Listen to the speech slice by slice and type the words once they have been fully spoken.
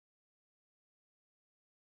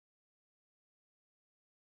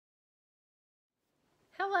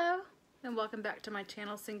Hello and welcome back to my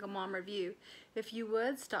channel, Single Mom Review. If you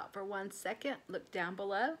would, stop for 1 second, look down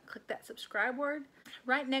below, click that subscribe word.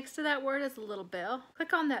 Right next to that word is a little bell.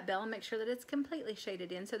 Click on that bell and make sure that it's completely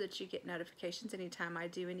shaded in so that you get notifications anytime I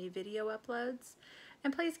do any video uploads.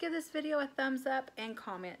 And please give this video a thumbs up and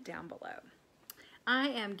comment down below. I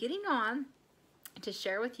am getting on to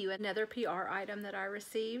share with you another PR item that I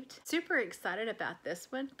received. Super excited about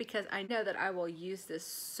this one because I know that I will use this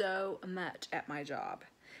so much at my job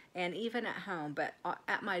and even at home, but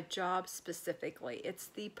at my job specifically, it's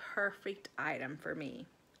the perfect item for me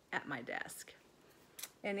at my desk.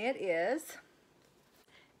 And it is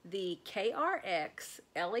the KRG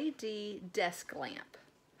LED desk lamp.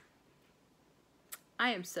 I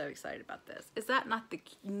am so excited about this. Is that not the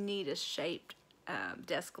neatest shaped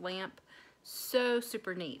desk lamp? So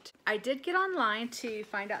super neat. I did get online to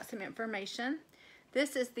find out some information.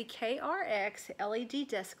 This is the KRG LED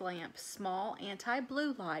desk lamp small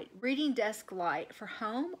anti-blue light reading desk light for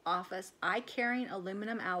home, office, eye-carrying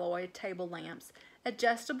aluminum alloy table lamps,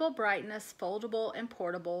 adjustable brightness, foldable and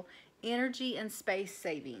portable, energy and space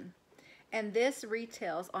saving. And this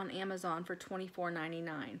retails on Amazon for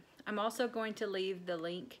 $24.99. I'm also going to leave the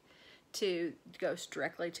link to go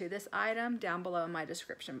directly to this item down below in my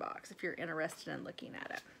description box if you're interested in looking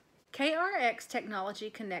at it. KRG technology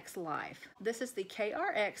connects life. This is the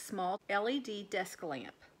KRG small LED desk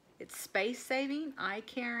lamp. It's space saving, eye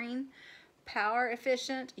carrying, power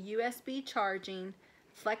efficient, USB charging,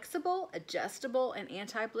 flexible, adjustable, and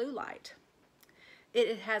anti-blue light.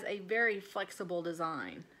 It has a very flexible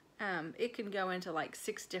design. It can go into like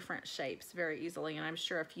 6 different shapes very easily, and I'm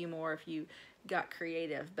sure a few more if you got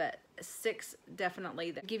creative, but 6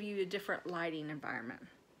 definitely that give you a different lighting environment.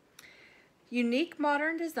 Unique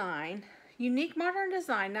modern design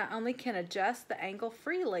not only can adjust the angle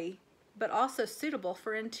freely, but also suitable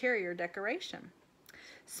for interior decoration.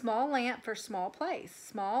 Small lamp for small place.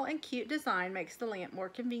 Small and cute design makes the lamp more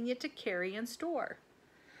convenient to carry and store.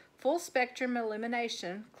 Full spectrum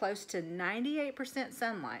illumination, close to 98%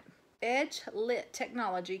 sunlight. Edge lit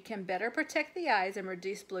technology can better protect the eyes and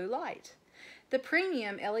reduce blue light. The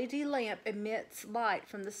premium LED lamp emits light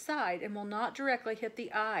from the side and will not directly hit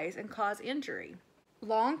the eyes and cause injury.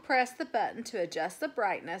 Long press the button to adjust the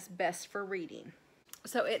brightness, best for reading.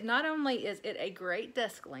 So it not only is it a great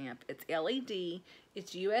desk lamp, it's LED,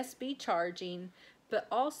 it's USB charging, but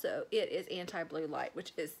also it is anti-blue light,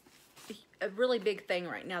 which is a really big thing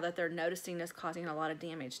right now that they're noticing is causing a lot of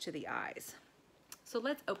damage to the eyes. So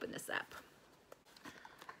let's open this up.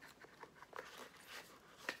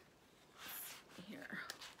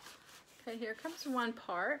 Okay, here comes one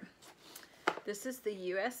part. This is the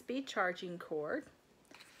USB charging cord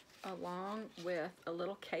along with a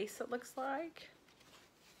little case, it looks like.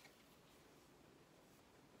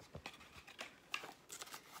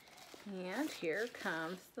 And here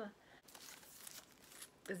comes the,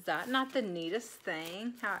 is that not the neatest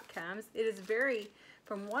thing, how it comes? It is very,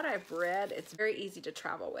 from what I've read, it's very easy to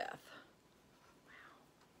travel with.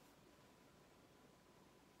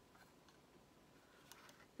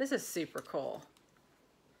 This is super cool.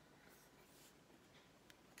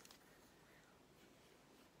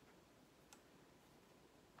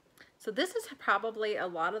 So this is probably a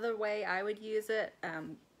lot of the way I would use it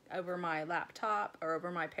over my laptop or over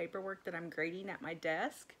my paperwork that I'm grading at my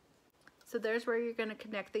desk. So there's where you're going to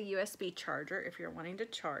connect the USB charger if you're wanting to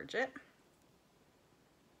charge it.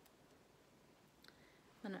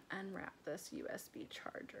 I'm going to unwrap this USB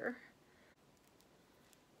charger.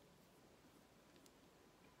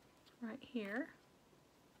 Right here.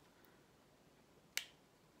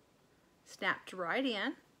 Snapped right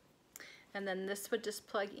in. And then this would just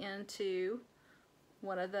plug into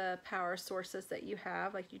one of the power sources that you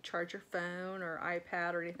have, like you charge your phone or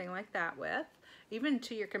iPad or anything like that with. Even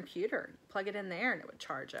to your computer. Plug it in there and it would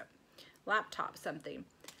charge it. Laptop, something.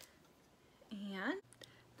 And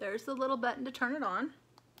there's the little button to turn it on.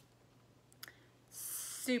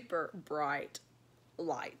 Super bright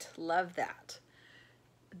light. Love that.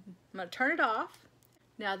 I'm going to turn it off.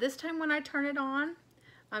 Now this time when I turn it on,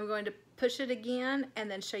 I'm going to push it again and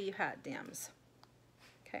then show you how it dims.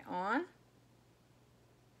 Okay, on.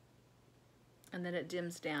 And then it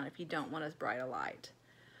dims down if you don't want as bright a light.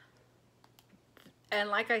 And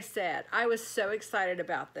like I said, I was so excited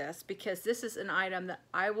about this because this is an item that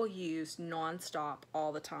I will use non-stop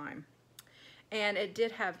all the time. And it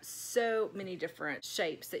did have so many different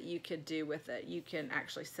shapes that you could do with it. You can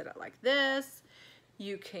actually set it like this.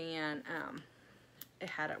 You can, it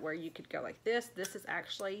had it where you could go like this. This is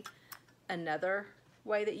actually another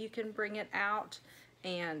way that you can bring it out.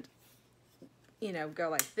 And you know, go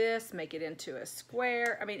like this, make it into a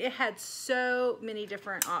square. I mean, it had so many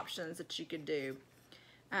different options that you could do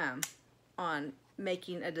on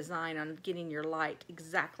making a design, on getting your light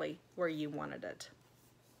exactly where you wanted it.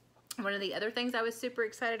 One of the other things I was super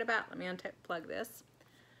excited about, let me unplug this.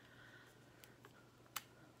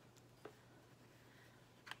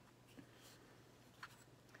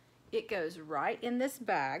 It goes right in this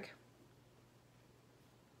bag.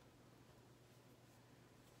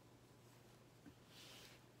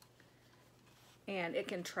 And it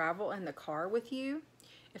can travel in the car with you.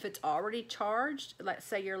 If it's already charged, let's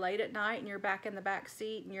say you're late at night and you're back in the back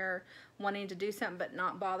seat and you're wanting to do something but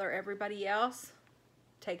not bother everybody else,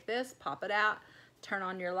 take this, pop it out, turn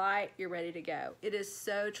on your light, you're ready to go. It is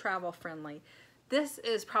so travel friendly. This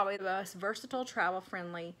is probably the most versatile travel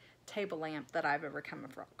friendly table lamp that I've ever come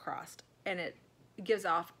across. And it gives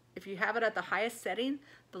off, if you have it at the highest setting,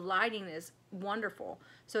 the lighting is wonderful.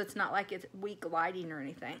 So it's not like it's weak lighting or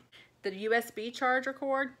anything. The USB charger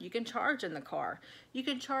cord, you can charge in the car. You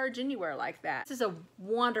can charge anywhere like that. This is a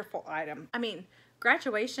wonderful item. I mean,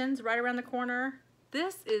 graduation's right around the corner.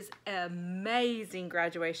 This is an amazing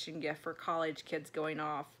graduation gift for college kids going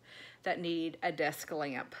off that need a desk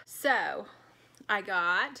lamp. So, I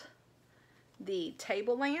got the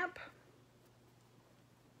table lamp,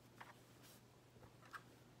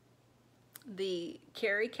 the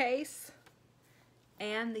carry case,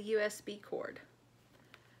 and the USB cord.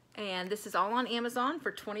 And this is all on Amazon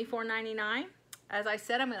for $24.99. As I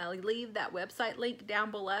said, I'm going to leave that website link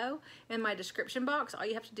down below in my description box. All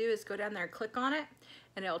you have to do is go down there and click on it,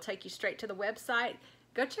 and it'll take you straight to the website.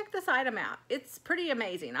 Go check this item out. It's pretty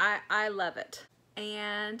amazing. I love it.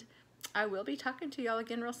 And I will be talking to y'all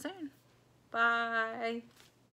again real soon. Bye.